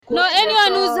No,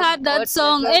 anyone who's heard that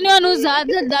song,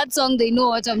 that song, they know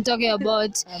what I'm talking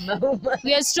about.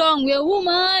 We are strong. We are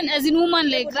woman, as in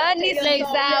woman, like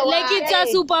it's a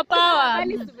superpower.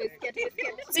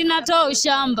 Sinatoa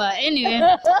ushamba. Anyway,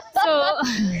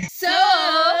 so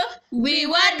we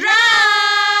were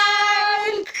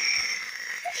drunk.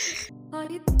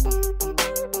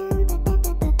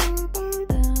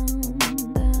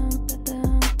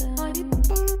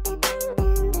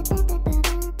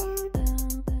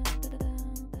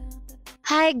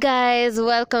 Hi guys,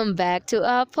 welcome back to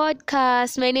our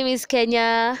podcast. My name is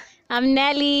Kenya. I'm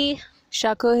Nelly.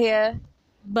 Shako here.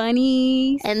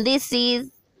 Bunny. And this is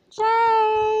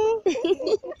Jay.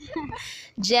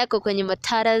 Jaco kwenye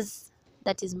mataras.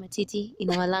 That is matiti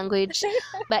in our language.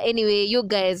 But anyway, you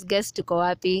guys guess tuko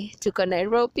wapi? Tuko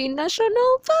Nairobi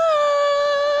National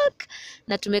Park.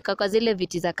 Na tumeka kwa zile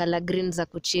viti za color green za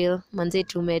kuchill. Manze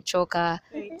tumechoka.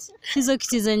 Hizo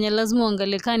kiti zenye lazima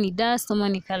uangalie kama ni dust ama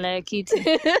ni color ya kiti.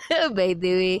 By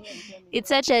the way, it's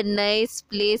such a nice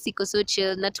place. Iko so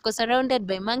chill. Na tuko surrounded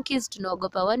by monkeys.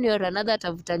 Tunaogopa one way or another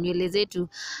atavuta nywele zetu.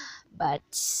 But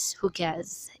who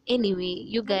cares? Anyway,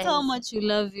 you guys. That's how much you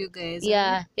love you guys.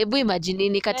 Yeah, hebu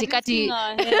imaginini katikati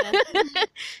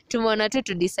tumeona tu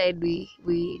to decide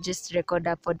we just record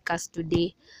a podcast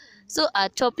today. So our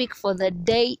topic for the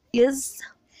day is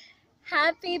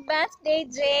Happy birthday,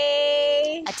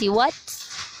 Jay. ati what?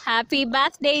 Happy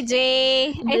birthday, Jay.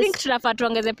 I think tunafaa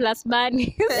tuongeze plus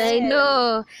bunny. I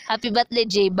know. Happy birthday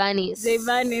Jay Bunnies. Jay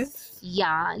Bunnies.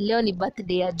 Yeah, leo ni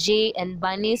birthday ya Jay and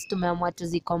Bunnies, tumeamua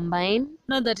tuzicombine.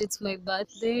 Not that it's my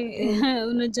birthday.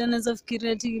 Unajua naweza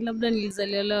fikiria ati labda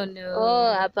nilizaliwa leo ndio.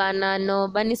 Oh, hapana, no.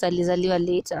 Bunnies alizaliwa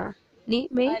later. Ni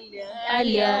May?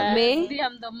 Alia. May?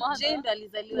 Jay ndo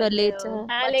alizaliwa Later.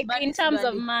 Like in terms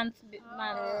of months.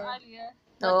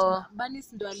 Oh.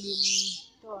 Bunnies ndo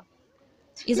alimtoa.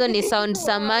 Hizo ni sound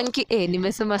samanki.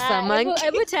 Nimesema samanki.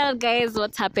 I will tell guys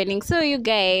what's happening. So you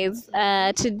guys,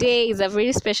 today is a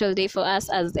very special day for us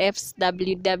as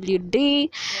FWWD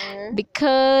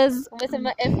because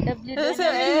Umesema FWD.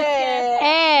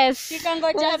 S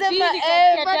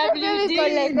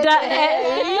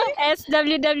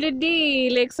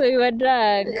SWWD, like so you were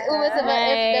drunk. Umesema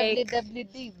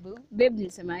FWWD. Babe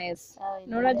nilisema S.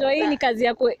 Na unajua hii ni kazi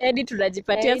yako edit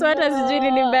tunajipatia. So hata sijui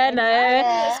nini mbaya na wewe.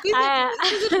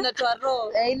 Tunatoa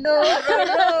roho. I know.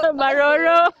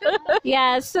 Maroro.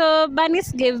 Yeah, so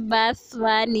Bunnies gave birth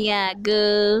 1 year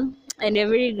ago. And we're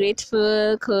very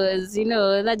grateful because, you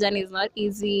know, that journey is not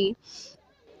easy.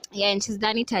 Yeah, and she's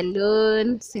done it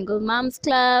alone. Single Moms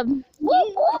Club.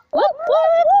 Whoop, whoop, whoop,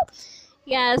 whoop.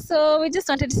 Yeah, so we just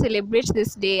wanted to celebrate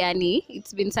this day, Annie.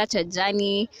 It's been such a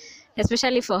journey,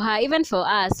 especially for her, even for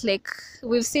us. Like,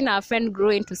 we've seen our friend grow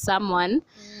into someone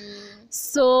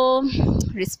so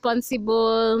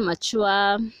responsible,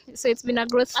 mature. So it's been a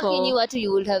growth for... Actually, what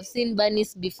you would have seen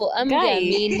Bunnies before. I'm Guys,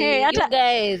 you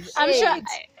guys. I'm sure...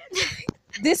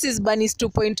 This is Bunnies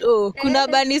 2.0. Kuna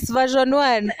Bunnies version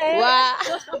 1. Wow.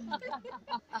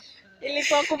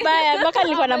 Ilikuwa kubaya mpaka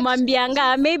nilikuwa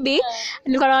namwambianga maybe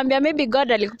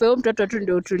God alikupea mtoto tu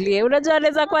ndio utulie. Unajua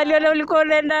anaweza kwa leo ulikuwa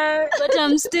unaenda, but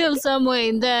I'm still somewhere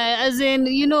in there, as in,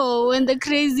 you know, when the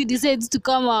crazy decides to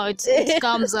come out, it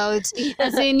comes out.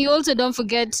 As in, you also don't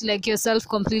forget like yourself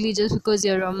completely just because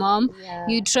you're a mom. Yeah.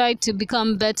 You try to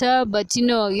become better, but you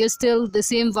know you're still the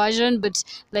same version, but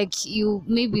like you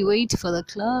maybe wait for the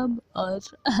club or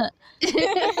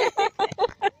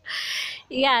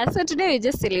yeah, so today we're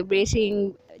just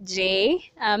celebrating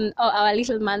Jay. Our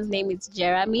little man's name is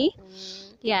Jeremy.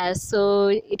 Yeah, so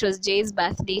it was Jay's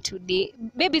birthday today.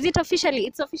 Babe, is it officially?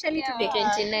 It's officially today.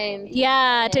 29th.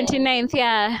 Yeah, 29th,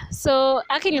 yeah. So,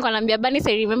 aki nilikuwa naambia Bunnies,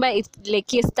 I remember it's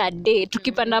like yesterday.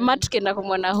 Tukipanda mat tukienda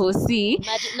kumwona hosi.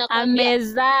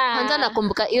 Amezaa. Kwanza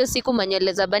nakumbuka hiyo siku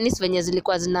manywele za Bunnies venye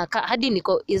zilikuwa zinakaa. Hadi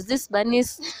niko, is this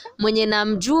Bunnies mwenye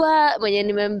namjua, mwenye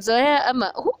nimemzoea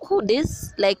ama who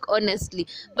this? Like honestly,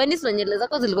 Bunnies manywele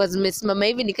zako zilikuwa zimesimama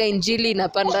hivi nika injili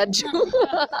inapanda juu.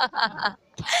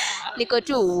 Niko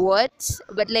tu what?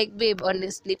 But like babe,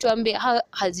 honestly, tuambie, how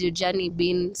has your journey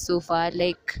been so far?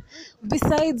 Like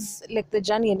Besides like the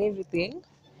journey and everything,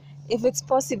 if it's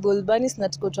possible, Bunnies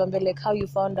natuko tuambie like how you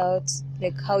found out,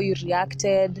 like how you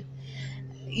reacted.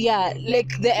 Yeah,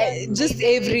 like the just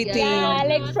everything. Yeah,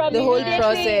 like from the whole immediately,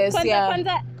 process. kwanza,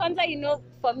 Yeah. Kwanza, you know,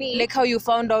 for me. Like how you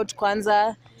found out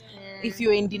kwanza. if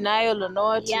you're in denial or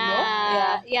not, you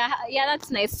know. Yeah,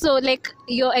 that's nice. So like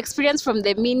your experience from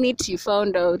the minute you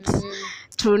found out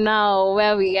to now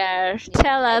where we are.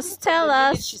 Tell us.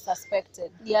 She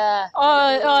suspected. Yeah.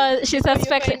 Oh, she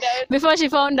suspected before she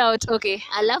found out. Okay.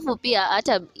 Alafu pia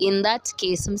hata in that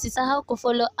case msisahau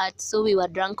kufollow at So We Were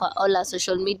Drunk on all our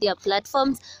social media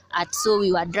platforms at So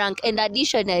We Were Drunk. And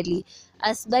additionally,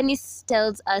 as Bunny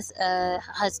tells us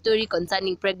her story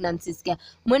concerning pregnancy scare,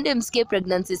 mwende msikie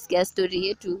pregnancy scare story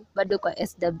yetu bado kwa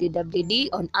SWWD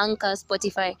on Anchor,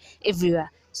 Spotify, everywhere.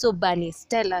 So Bunny,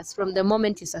 tell us from the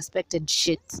moment you suspected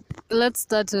shit. Let's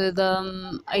start with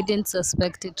I didn't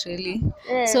suspect it really.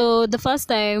 Yeah. So the first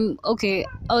time, okay,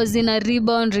 I was in a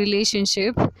rebound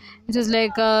relationship. It was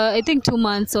like I think 2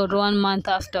 months or 1 month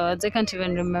afterwards. I can't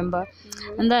even remember.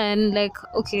 And then like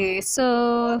okay,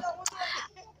 so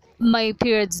my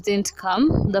periods didn't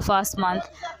come the first month.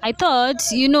 I thought,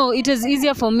 you know, it was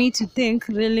easier for me to think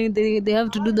really they have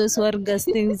to do those wargas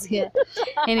things here.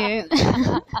 Anyway,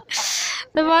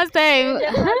 the first time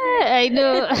I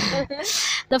know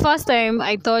the first time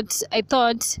I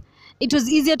thought it was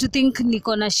easier to think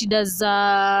niko na shida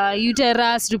za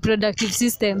uterus reproductive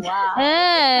system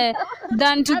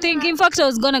than to think. In fact, I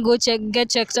was gonna go get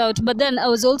checked out, but then I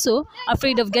was also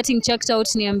afraid of getting checked out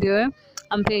niambiwe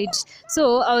I'm paged.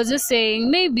 So I was just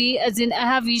saying maybe as in I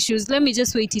have issues, let me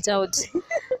just wait it out.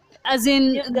 As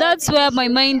in that's where my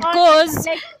mind goes.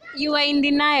 Like, you are in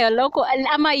denial, loco,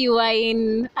 ama you are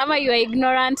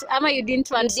ignorant, ama you didn't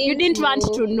want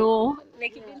to know.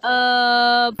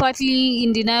 Partly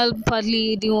in denial,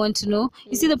 partly didn't want to know.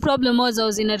 You see, the problem was I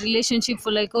was in a relationship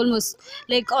for like almost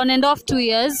like on and off 2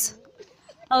 years.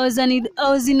 I was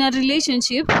in a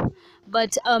relationship,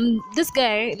 but this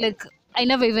guy, like, I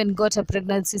never even got a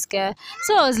pregnancy scare.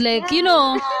 So I was like, you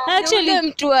know,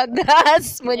 actually to a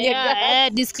gas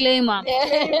disclaimer.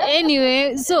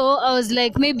 Anyway, so I was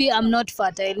like, maybe I'm not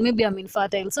fertile, maybe I'm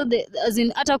infertile. So as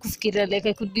in hata kufikiria like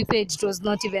I could be paged was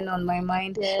not even on my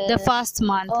mind. The first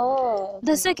month.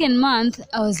 The second month,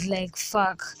 I was like,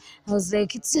 fuck. I was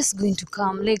like, it's just going to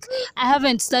come. Like, I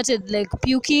haven't started like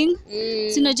puking.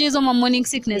 Sinajua my morning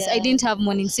sickness. I didn't have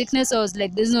morning sickness. So I was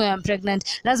like, there's no way I'm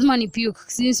pregnant. Lazima ni puke.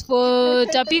 Since for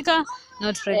tapika,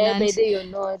 not pregnant. You're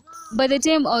not. By the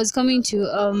time I was coming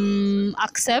to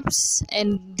accept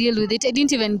and deal with it, I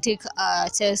didn't even take a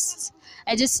test.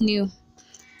 I just knew.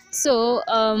 So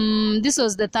this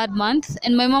was the third month,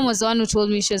 and my mom was the one who told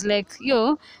me. She was like,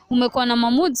 yo, umekuwa na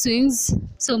mood swings.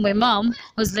 So my mom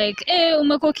was like,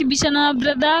 umekuwa kibisha na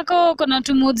brother yako, kuna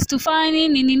tu moods tufani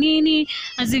nini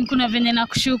as in kuna venye na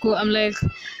kushuku. I'm like,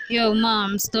 yo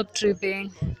mom, stop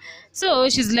tripping. So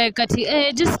she's like,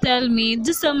 just tell me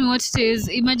what it is.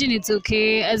 Imagine it's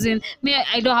okay. As in, me,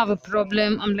 I don't have a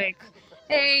problem. I'm like,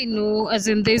 hey, no, as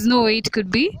in there's no way it could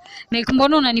be. Like,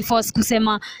 mbona unaniforce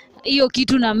kusema hiyo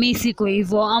kitu na mimi siko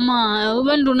hivyo ama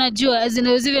wewe ndo unajua. As in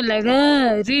I was even like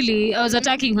really I was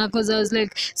attacking her because I was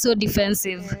like so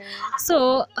defensive.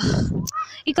 So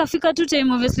ikafika tu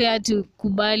time obviously I had to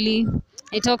kubali.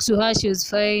 I talked to her, she was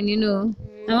fine, you know.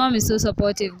 My mom is so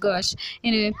supportive, gosh.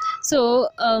 Anyway, so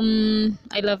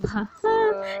I love her.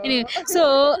 Anyway,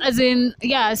 so as in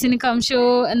Sinikam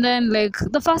show, and then like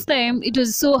the first time it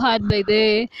was so hard by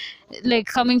the like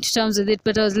coming to terms with it,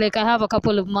 but I was like I have a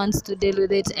couple of months to deal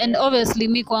with it. And obviously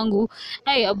me kwangu,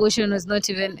 abortion was not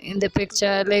even in the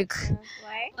picture. Like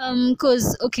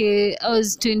cause okay, I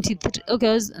was 23. Okay,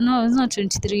 I was not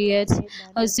 23 yet.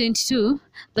 I was 22.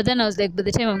 But then I was like, by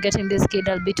the time I'm getting this kid,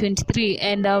 I'll be 23,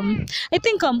 and I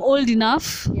think I'm old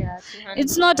enough.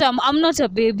 It's not I'm not a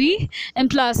baby, and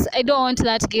plus I don't want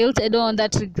that guilt. I don't want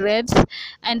that regret,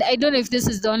 and I don't know if this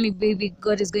is the only baby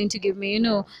God is going to give me, you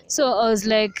know. So I was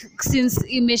like, since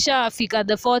imesha fika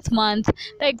the 4th month,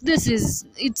 like it's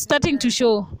starting to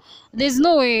show. There's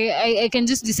no way I can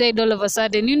just decide all of a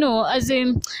sudden, you know, as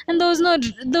in, and there was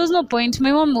no point.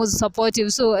 My mom was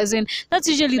supportive, so as in that's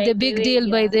usually like the big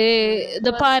deal by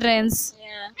the parents.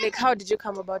 Like, how did you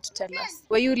come about to tell us?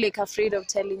 Were you like afraid of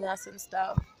telling us and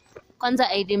stuff? Kwanza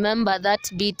I remember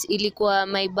that beat ilikuwa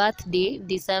my birthday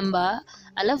December,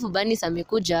 alafu Banis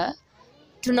amekuja,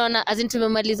 tunaona as in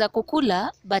tumemaliza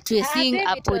kukula, but we're seeing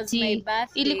a poti.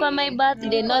 Ilikuwa my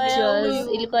birthday, not yours.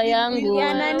 Ilikuwa yangu.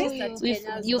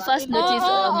 You first noticed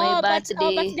my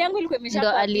birthday. Ndo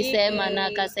alisema na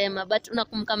akasema, but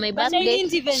unakumbuka my birthday,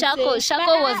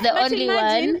 Shako was the only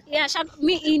one. Yeah,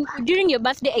 me during your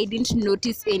birthday I didn't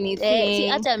notice anything. Si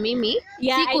hata mimi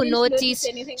siku notice.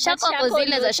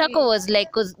 Shako was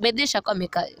like, cause maybe Shako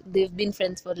they've been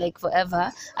friends for like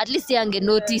forever. At least yange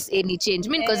notice any change.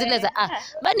 Mean cause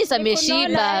Banis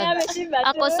ameshiba.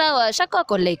 Ako sawa. Shako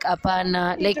ako like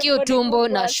hapana. Like hiyo tumbo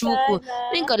na shuku.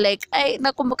 Niko like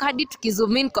nakumbuka hadi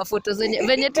tukizoom in kwa photos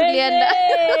venye tulienda.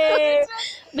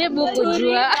 Bebu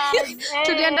kujua.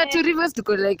 Tulienda to Rivers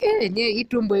tuko like yenyewe hii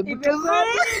tumbo hebu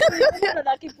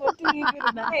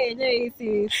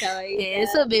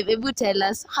so babe, tell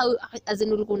us how as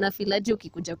in ulikuwa unafeel aje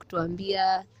ukikuja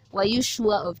kutuambia? Were you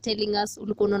sure of telling us?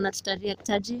 Ulikuwa unaona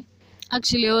tutareactaje?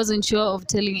 Actually, I wasn't sure of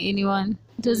telling anyone.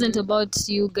 It wasn't about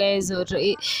you guys, or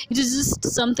it was just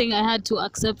something I had to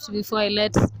accept before I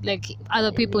let like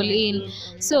other people in.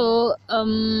 So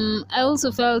I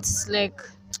also felt like,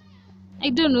 I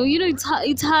don't know,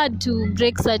 it's hard to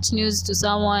break such news to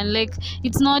someone. Like,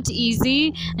 it's not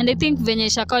easy, and I think venye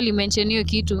Shakali mention hiyo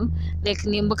kitu, like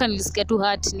ni mpaka nilisikia tu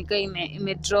heart nika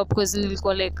ime drop, because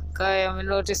nilikuwa like I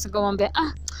noticed nikamwambia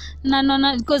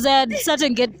no, because I had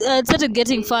started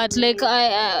getting fat, like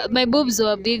my boobs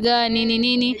were bigger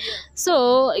nini,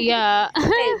 so yeah.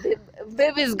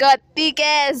 Baby's got thick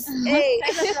ass. Hey.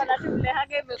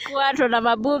 Tuna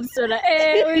maboobs tuna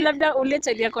labda ule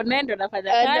chali yako nendo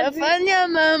nafanya kazi. Anafanya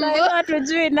mambo.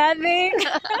 Hatujui nothing.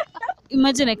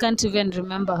 Imagine I can't even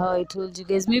remember how I told you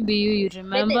guys. Maybe you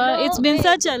remember. It's been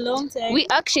such a long time. We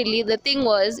actually, the thing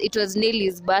was, it was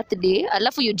Nelly's birthday.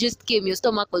 Alafu you just came, your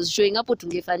stomach was showing up.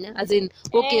 Tungefanya as in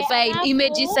okay fine,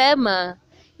 imejisema.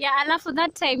 Yeah, alafu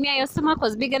that time, your stomach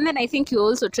was big, and then I think you were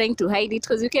also trying to hide it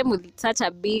because you came with such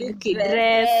a big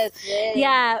dress. Yes.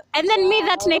 Yeah, and then me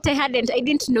that night I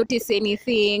didn't notice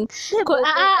anything.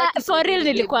 For real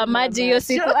nilikuwa maji hiyo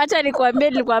siku. Acha nikwambie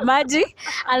nilikuwa maji.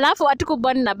 Alafu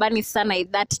hatukubond na Bunny sana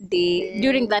that day,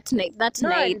 during that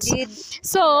night.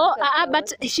 So,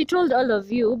 but she told all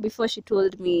of you before she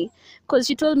told me, because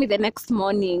she told me the next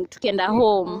morning tukienda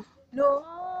home. No.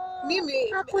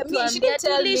 Mimi she didn't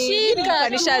tell me.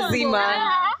 Nishazima.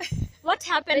 What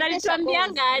happened?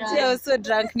 Alituambianga aje? I was so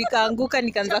drunk, nikaanguka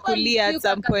nikaanza kulia at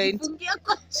some point.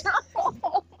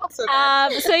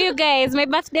 So you guys, my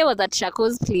birthday was at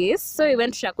Shako's place. So we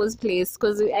went to Shako's place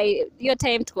because your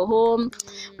time to go home.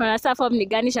 Tunasa form ni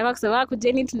gani Shako kusema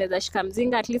kujeni tunaweza shika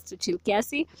mzinga at least to chill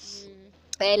kiasi.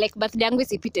 Like birthday yangu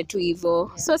isipite tu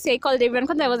hivyo. So I called everyone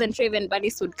because I wasn't sure even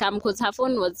Bunny would come because her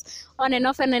phone was on and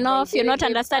off. You're not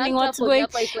understanding what's going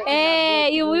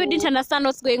you didn't understand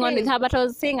what's going on with her, but I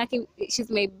was saying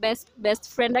she's my best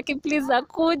friend. Please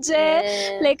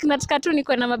akuje. Like nataka tu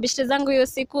niko na mabishte zangu hiyo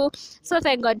siku. So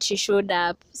thank God she showed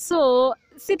up. So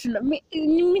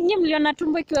nyinyi mliona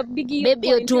tumbo ikiwa bigi baby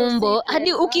hiyo tumbo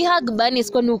hadi ukihug Bunny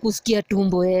kwani ukusikia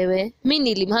tumbo wewe. Mimi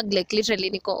nilimhug like literally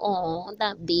niko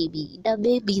that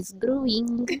baby is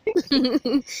growing.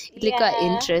 Ilikuwa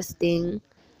interesting.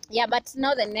 Yeah, but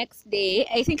now the next day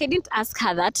I think I didn't ask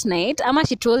her that night. Ama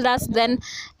she told us then.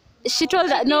 She told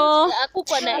that no,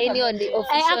 hakukuwa na any on the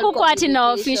official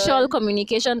official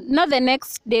communication. Not the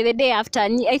next day, the day after.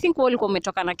 I think walikuwa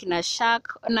umetoka na kina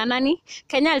Shak na nani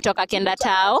Kenya alitoka kenda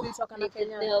tao.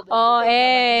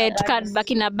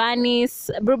 Tukabaki na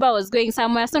Bunnies. Bruba was going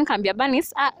somewhere, so nikamwambia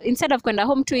Bunnies instead of kwenda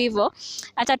home tu hivyo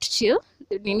hata tu chill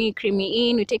nini creamy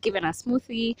in, we take even a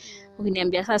smoothie.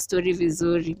 Uniambia sa story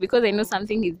vizuri because I know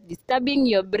something is disturbing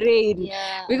your brain,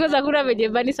 because hakuna venye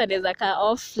Bunnies anaweza kaa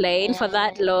offline for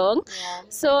that long.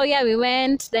 So yeah, we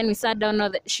went, then we sat down. Now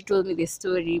that she told me the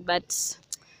story, but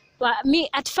me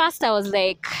at first I was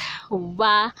like,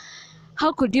 wow,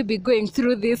 how could you be going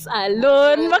through this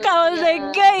alone? But I was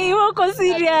like, guy, wako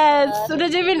serious.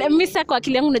 Unajua hivi misa kwa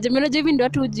akili yangu unajua hivi ndio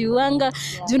watu hujiwanga,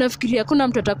 juu nafikiria kuna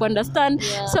mtu ataku understand.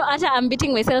 So after I'm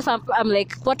beating myself up, I'm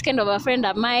like, what kind of a friend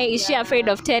am I? Is she afraid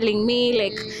of telling me?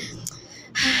 Like,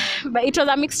 but it was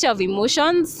a mixture of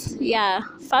emotions. Yeah,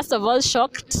 first of all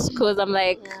shocked because I'm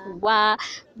like, wow,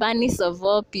 Bunnies of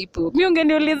all people. Mi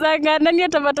ungeniulizanga nani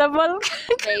atapata ball?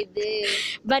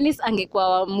 Bunnies angekuwa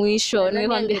wa mwisho.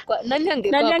 Nani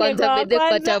angekuwa kwanza bede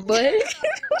kupata ball?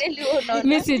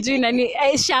 Mi sijui nani.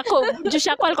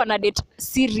 Shako alikuwa na date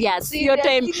serious. Your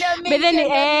time.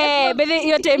 But then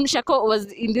your time Shako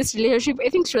was in this relationship. I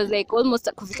think she was like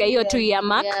almost kufika hiyo 2-year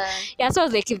mark. Yeah, so I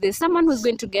was like, if there's someone who's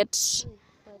going to get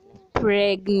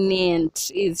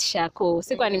pregnant is Shako.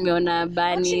 Sikuwa nimeona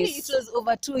Bunnies. Actually, it was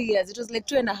over 2 years. It was like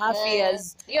 2.5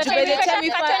 years. By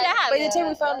the time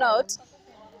we found out,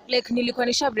 like nilikuwa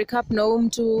nisha break up na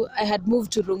mtu, I had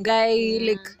moved to Rongai.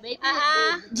 Like,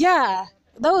 yeah,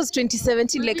 that was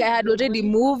 2017. Like I had already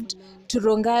moved to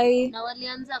Rongai. Na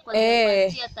walianza kwa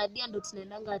kuanzia tadia ndo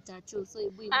tunaendanga chacho. So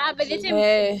ibu by the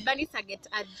time Bunnies get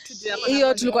to do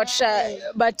hiyo tulikuwa tusha,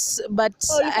 but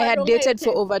I had dated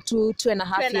for over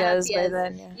 2.5 years by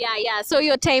then. Yeah. So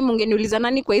your time ungeniuliza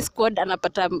nani kwa squad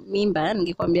anapata mimba,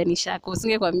 ningekwambia ni Shako.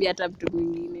 Usingekwambia hata mtu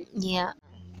mwingine. Yeah.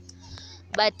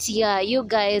 But yeah, you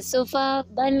guys, so far,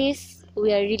 Banis,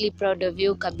 we are really proud of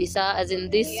you, kabisa. As in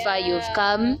this far you've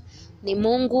come. Ni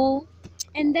Mungu.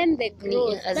 And then the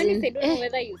growth. as Bunny, in- I don't know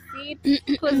whether you see it.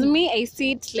 Because me, I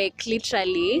see it like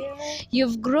literally.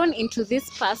 You've grown into this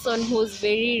person who's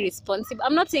very responsible.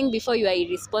 I'm not saying before you are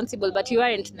irresponsible, but you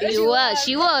aren't. This. You were.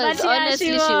 She was. But yeah, Honestly,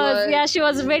 she was. Yeah, she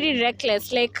was very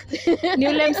reckless. Like,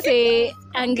 niule mse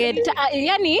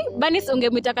yani Banis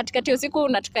ungemwita katikati ya usiku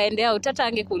na tukaendea utata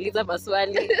angekuuliza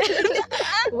maswali.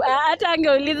 Hata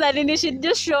angeuliza nini, she'd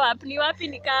just show up. Ni wapi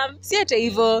ni kam? Si hata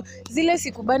hivyo zile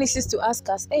siku Banis used to ask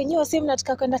us, "Hey, nyoa sema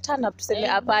nataka kwenda turn up." Tuseme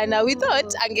hapana. We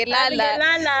thought angelala.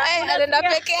 Anaenda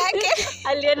peke yake.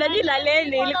 Alienda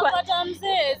jilaleni ilikuwa Unapata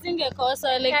mzee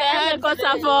singekosa like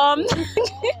kosa form.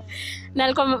 Na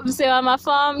alikuwa msee wa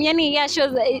maform. Yani yeah, she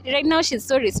was, right now she's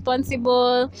so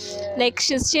responsible. Like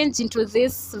she's changed into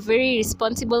this very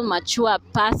responsible, mature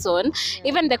person.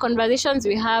 Even the conversations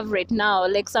we have right now,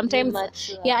 like sometimes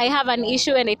yeah, I have an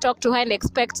issue and I talk to her and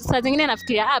expect saa zingine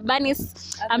nafikiria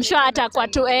Banis I'm sure hata kwa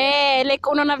tu like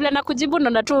unaona vile nakujibu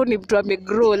unaona tu ni mtu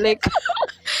amegrow like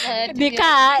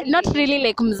nika not really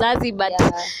like mzazi but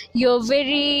you're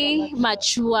very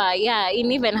mature, yeah,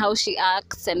 in even how she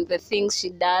acts and the things she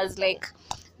does, like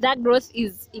that growth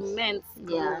is immense.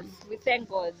 Yeah. We thank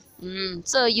God.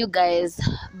 So you guys,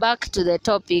 back to the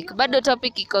topic. Bado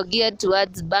topic iko geared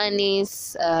towards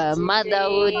Banis,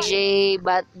 motherhood, Jay,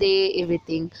 birthday,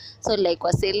 everything. So like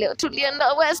wase leo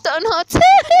tulienda Western Hotel.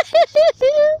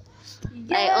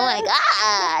 Like, oh my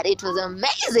god, it was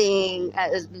amazing.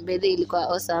 Birthday ilikuwa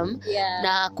awesome. Yeah.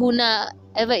 Na hakuna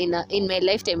ever in my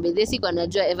lifetime birthday sikuwa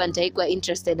najua ever nitaikuwa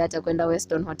interested hata kwenda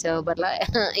Western Hotel, but like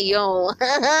yo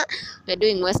we're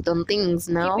doing Western things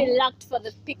now. Keep it locked for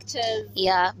the pictures.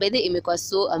 Yeah, birthday imekuwa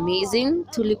so amazing.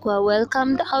 Tulikuwa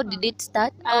welcomed. How did it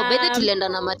start? Birthday tulienda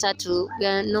na matatu. We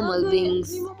are normal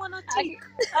beings.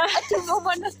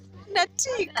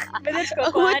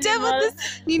 Whatever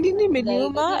this nini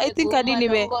nimeniuma. I think hadi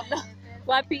nime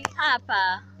Wapi?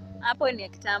 Hapa. Hapo ni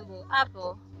kitambo.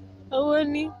 Hapo.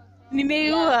 Uoni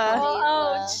nimeiua.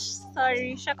 Ouch.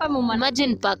 Sorry. Shaka mama.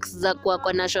 Imagine parks za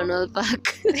kwa National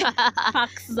Park.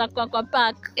 Parks za kwa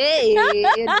park. Hey,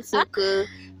 it's so cool.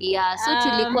 Yeah, so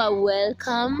tulikuwa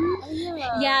welcome.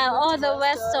 Yeah, all the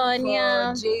Western,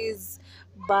 yeah. Jay's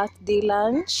birthday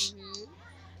lunch.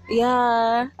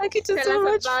 Yeah, it was so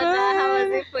much fun. How was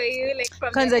it for you? Like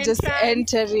from Kwanza the just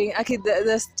entrance? entering,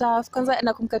 the staff. Kwanza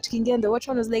nakumbuka tukiingia and the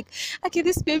watchman was like, "Okay,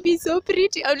 this baby is so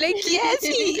pretty." I'm like, "Yes,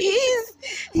 he is."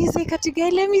 He's like,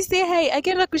 "Atigai, let me say hi."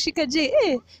 Akaenda kushika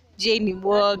Jay. Jay ni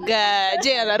mwoga.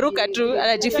 Jay anaruka tu,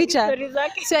 anajificha.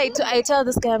 So I tell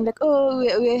this guy, I'm like, "Oh,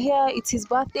 we're here. It's his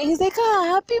birthday." He's like,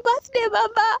 "Happy birthday,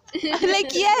 Baba." I'm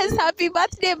like, "Yes, happy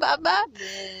birthday, Baba."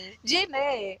 Jay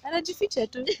naye anajificha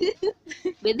tu.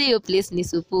 Birthday hiyo place ni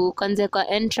supu. Kwanza kwa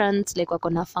entrance like wako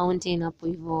na fountain hapo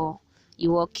hivyo.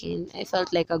 You walk in. I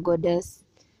felt like a goddess.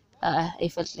 I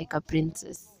felt like a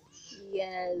princess.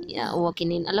 Yes. Yeah,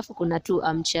 walking in. Alafu kuna tu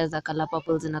chairs za color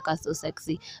purple zinakaa so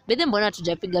sexy. Bedhe mbona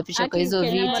tujapiga picha kwa hizo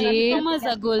viti? kama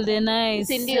za golden eyes.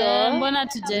 Si ndio? Mbona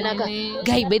tujanini?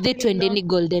 Guy, bedhe tuendeni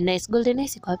Golden Eyes. Golden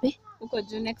Eyes iko wapi? Uko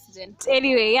juu next gen.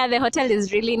 Anyway, yeah, the hotel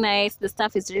is really nice. The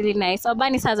staff is really nice.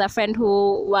 Obanis has a friend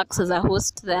who works as a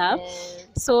host there.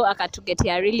 So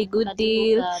akatugetia a really good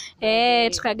deal.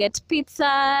 Tukaget pizza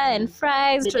and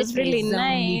fries. It was really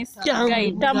nice.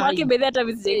 Guy, tamu wake bedhe hata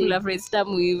mimi sijakula fries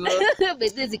tamu hivyo.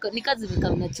 Bedhe ziko nika zimeka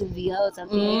na chumvi yao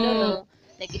something. I don't know.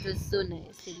 Like it was so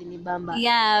nice. Ilinibamba.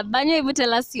 Yeah, Banyo, you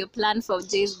tell us your plan for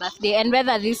Jay's birthday and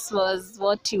whether this was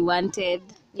what you wanted.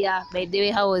 Yeah, by the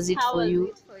way, how was it for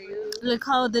you? Like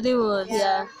how the day was.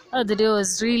 Yeah. Oh, the day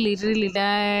was really, really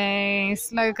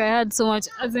nice. Like I had so much.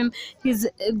 As in,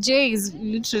 Jay is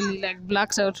literally like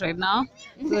blacked out right now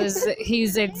because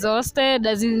he's exhausted.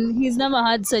 As in, he's never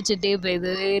had such a day. By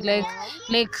the way,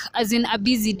 like as in a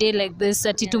busy day like this.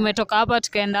 Ati tumetoka hapa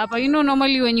tukaenda hapa. You know,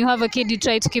 normally when you have a kid, you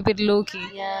try to keep it low key.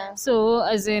 Yeah. So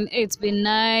as in, it's been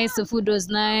nice. The food was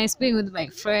nice. Being with my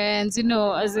friends. You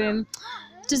know, as in.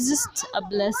 It's just a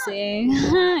blessing.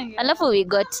 Alafu we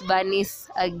got Banis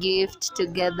a gift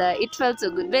together. It felt so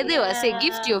good. But they were saying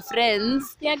gift your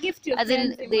friends. Yeah, gift your As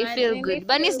in they feel good.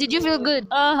 Banis, did you feel good?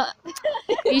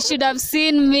 You should have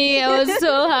seen me. I was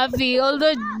so happy.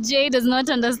 Although Jay does not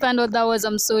understand what that was,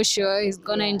 I'm so sure he's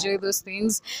gonna enjoy those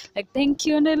things. Like, thank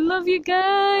you and I love you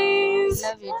guys.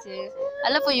 Love you too.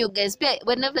 Alafu you guys, pia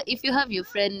whenever if you have your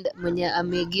friend mwenye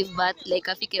ame give birth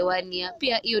like afike 1 year,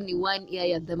 pia hiyo ni 1 year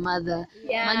ya the mother.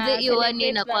 Yeah, Manze hiyo 1 year celebrate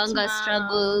inakuanga that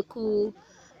struggle ku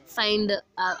find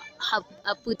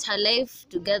put her life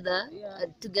together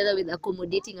together with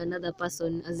accommodating another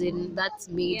person, as in that's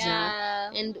major. Yeah.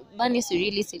 And Bunnies, we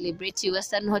really celebrate you.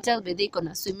 Western Hotel bedhe iko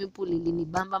na swimming pool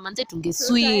ilinibamba manze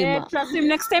tungeswim. Swim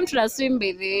next time to swim,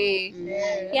 baby.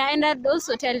 Yeah, and I'd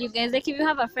also tell you guys, like, if you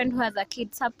have a friend who has a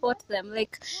kid, support them.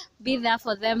 Like, be there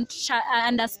for them,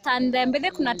 understand them. But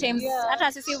kuna times,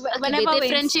 hata sisi whenever the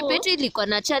friendship yetu ilikuwa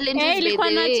na challenges.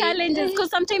 ilikuwa na challenges because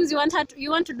sometimes you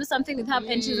want to do something with her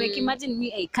and she's like, imagine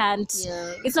me, I can't.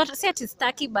 Yeah. It's not say it's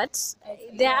tacky, but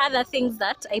there are other things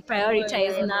that I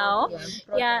prioritize now.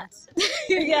 Yeah.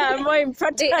 Yeah, more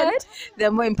important.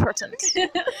 They're more important.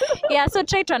 Yeah, so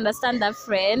try to understand that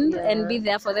friend and be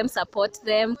there for them, support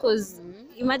them, because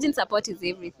imagine support is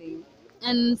everything.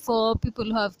 And for people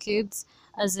who have kids,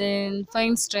 as in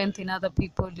find strength in other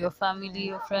people, your family,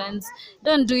 your friends.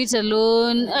 Don't do it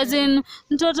alone. As in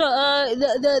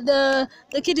mtoto,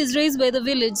 the kid is raised by the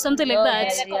village, something like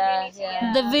that.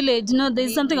 Yeah. The village, no,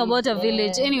 there's something about a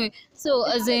village. Anyway, so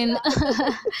as in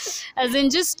as in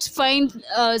just find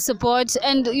support,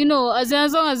 and you know, as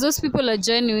long as those people are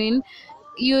genuine,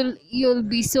 you'll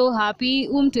be so happy.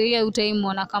 Umtoia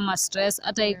utaimona kama stress,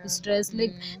 ata stress.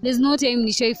 Like there's no time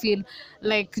Nisha feel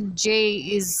like Jay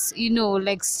is, you know,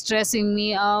 like stressing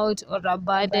me out or a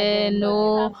burden.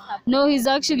 No, he's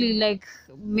actually like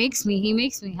he makes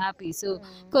me happy. So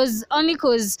cause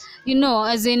you know,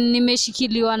 as in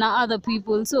nimeshikiliwa na other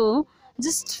people, so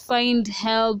just find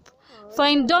help.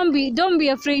 Don't be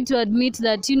afraid to admit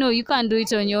that, you know, you can't do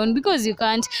it on your own, because you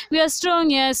can't. We are strong,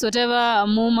 yes, whatever, a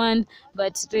woman,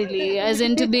 but really, as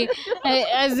in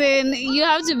you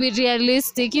have to be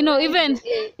realistic, you know.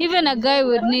 Even a guy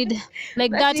would need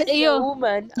like that.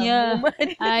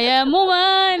 I am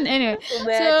woman. Anyway,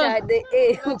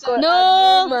 so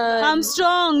no, I'm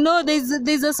strong. No,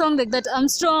 there's a song like that. I'm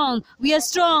strong. We are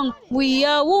strong. We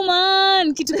are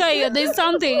woman. Kitukai. There's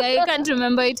something I can't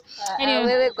remember it.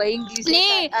 Anyway.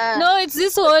 No, it's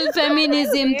this whole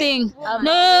feminism thing.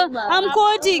 No, I'm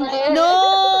quoting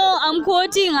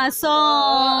a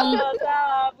song.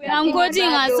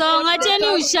 Acheni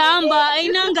ushamba.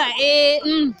 Ainanga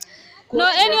No,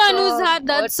 anyone who's heard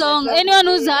that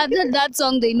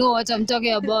song, they know what I'm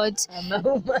talking about.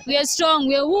 We are strong,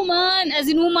 we are woman, as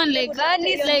in woman, like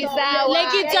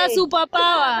it's a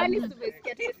superpower.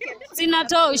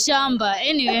 Sinatoa ushamba.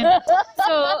 Anyway,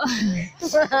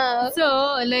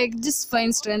 so like just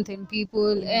find strength in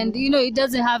people, and you know, it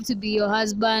doesn't have to be your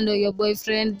husband or your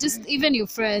boyfriend, just even your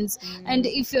friends. And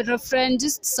if you're a friend,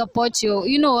 just support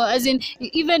you know, as in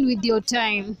even with your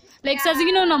time. Like says,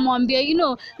 you know, namwambia, you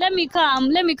know, let me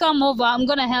come over, I'm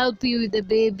gonna help you with the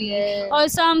baby or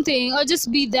something, or just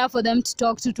be there for them to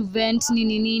talk to vent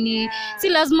nini. Si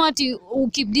lazima ati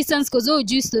keep distance cause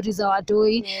hujui stories za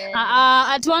watoi.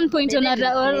 At one point or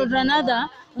another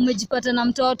umejipata na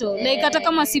mtoto, like hata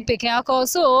kama si peke yako.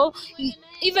 So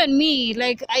even me,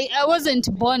 like I wasn't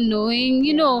born knowing,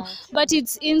 you know, but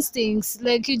it's instincts,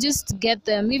 like you just get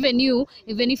them. Even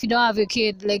if you don't have a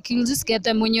kid, like you'll just get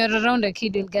them. When you're around a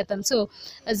kid, you'll get them. So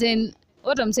as in,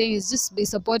 what I'm saying is just be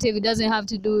supportive. It doesn't have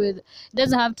to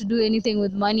do anything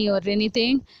with money or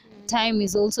anything. Time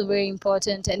is also very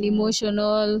important, and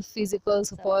emotional, physical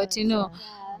support, you know.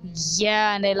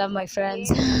 Yeah, and I love my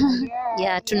friends.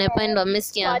 Yeah, tunapendwa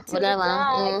mmesikia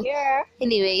whatever.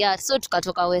 Anyway, yeah, so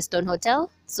tukatoka Western Hotel,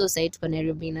 so sasa tuko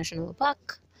Nairobi National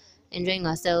Park enjoying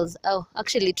ourselves. Oh,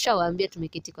 actually tushawaambia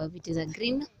tumeketi kwa viti za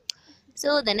green.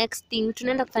 So the next thing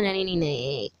tunaenda kufanya nini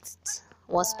next?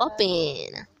 What's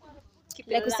popping?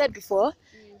 Like we said before,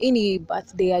 any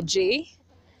birthday ya Jay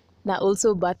na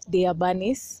also birthday ya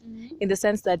Bunnies, in the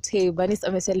sense that hey, Bunnies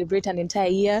celebrate an entire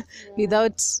year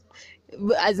without,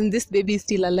 as in this baby is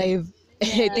still alive.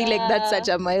 I think like that's such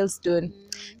a milestone.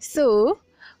 So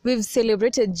we've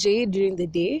celebrated Jay during the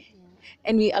day,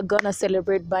 and we are gonna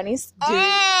celebrate Bunnies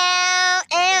during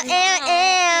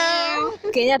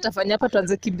Kenya atafanya hapa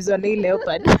tuanze kimbizwa na ile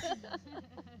leopard.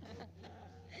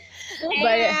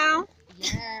 But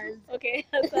Okay.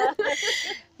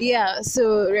 yeah,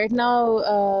 so right now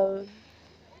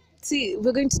see,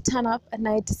 we're going to turn up at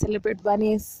night to celebrate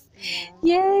Bunnies.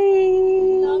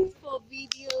 Yay! For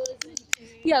videos.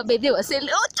 Yeah, but they were saying,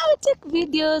 to take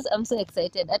videos. I'm so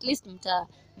excited. At least mta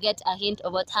get a hint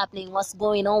of what's happening, what's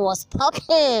going on, what's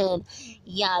popping.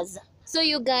 Yes. So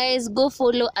you guys go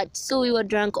follow at So We Were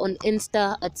Drunk on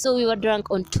Insta, at So We Were Drunk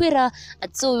on Twitter,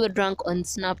 at So We Were Drunk on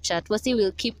Snapchat. Wasi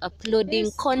will keep uploading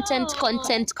content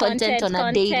on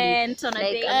a daily.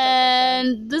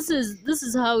 And this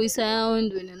is how we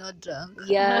sound when you're not drunk.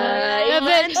 Yeah.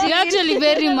 We're actually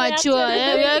very mature.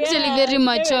 We're actually very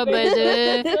mature, by the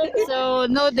way. So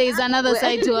no, there's another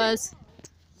side to us.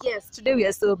 Yes, today we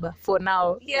are sober for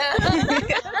now. Yeah.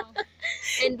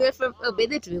 And we're from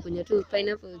Obede tumekunywa tu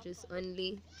pineapple juice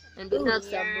only. And we have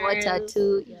some water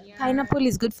too. Yeah. Pineapple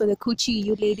is good for the coochie,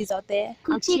 you ladies out there.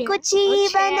 Kuchi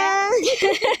bana. So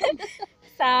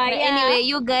But yeah. anyway,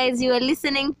 you guys, you are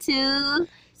listening to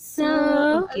So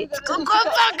okay.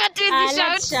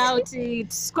 let's shout it.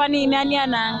 Kwani nani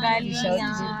anaangalia?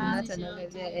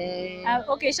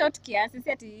 Okay, shout kiasi.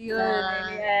 Si ati hiyo.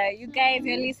 You guys,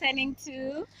 you're listening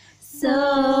to.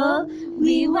 So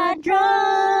we were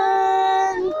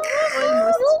drunk.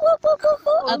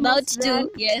 Almost. About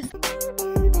to. Yes.